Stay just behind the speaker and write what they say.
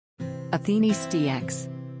Athenese-Dx,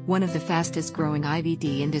 one of the fastest growing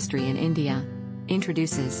IVD industry in India,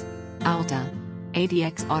 introduces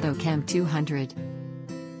ADx-AUTOCHEM 200.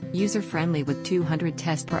 User-friendly with 200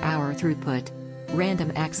 tests per hour throughput,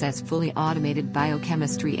 random access fully automated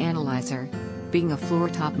biochemistry analyzer, being a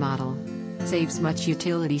floor-top model, saves much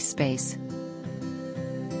utility space.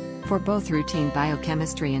 For both routine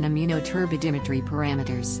biochemistry and immunoturbidimetry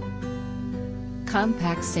parameters.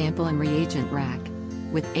 Compact sample and reagent rack,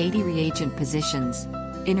 with 80 reagent positions,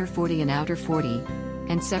 inner 40 and outer 40,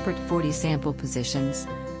 and separate 40 sample positions.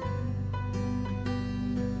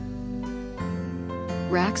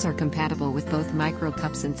 Racks are compatible with both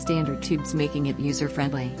microcups and standard tubes, making it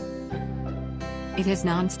user-friendly. It has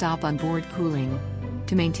non-stop onboard cooling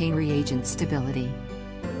to maintain reagent stability.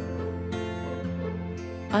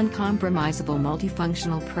 Uncompromisable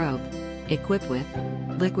multifunctional probe, equipped with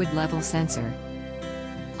liquid level sensor,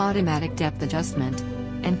 automatic depth adjustment,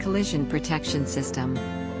 and collision protection system.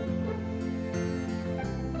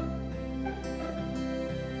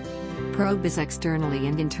 Probe is externally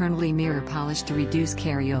and internally mirror polished to reduce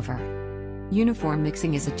carryover. Uniform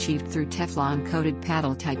mixing is achieved through Teflon-coated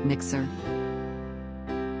paddle-type mixer.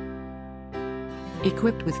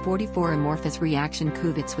 Equipped with 44 amorphous reaction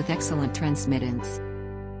cuvettes with excellent transmittance.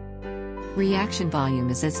 Reaction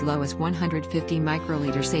volume is as low as 150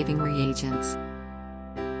 microliter, saving reagents.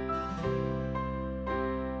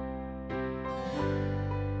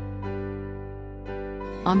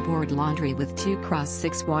 Onboard laundry with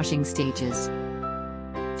 2x6 washing stages.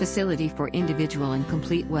 Facility for individual and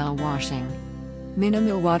complete well washing.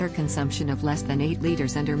 Minimal water consumption of less than 8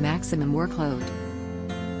 liters under maximum workload.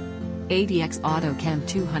 ADx-AUTOCHEM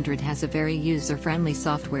 200 has a very user-friendly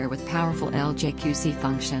software with powerful LJQC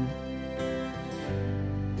function.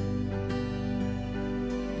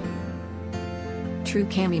 True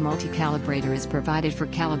CAMI multi-calibrator is provided for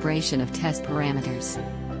calibration of test parameters.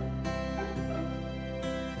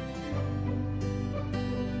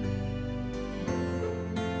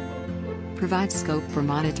 Provides scope for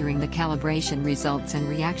monitoring the calibration results and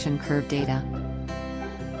reaction curve data.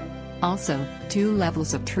 Also, 2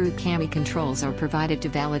 levels of true CAMI controls are provided to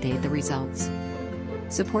validate the results.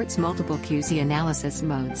 Supports multiple QC analysis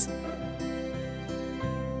modes.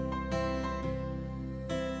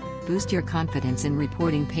 Boost your confidence in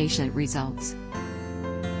reporting patient results.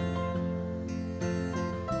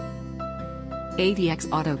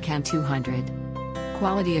 ADx-AUTOCHEM 200.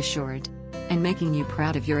 Quality assured, and making you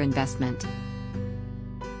proud of your investment.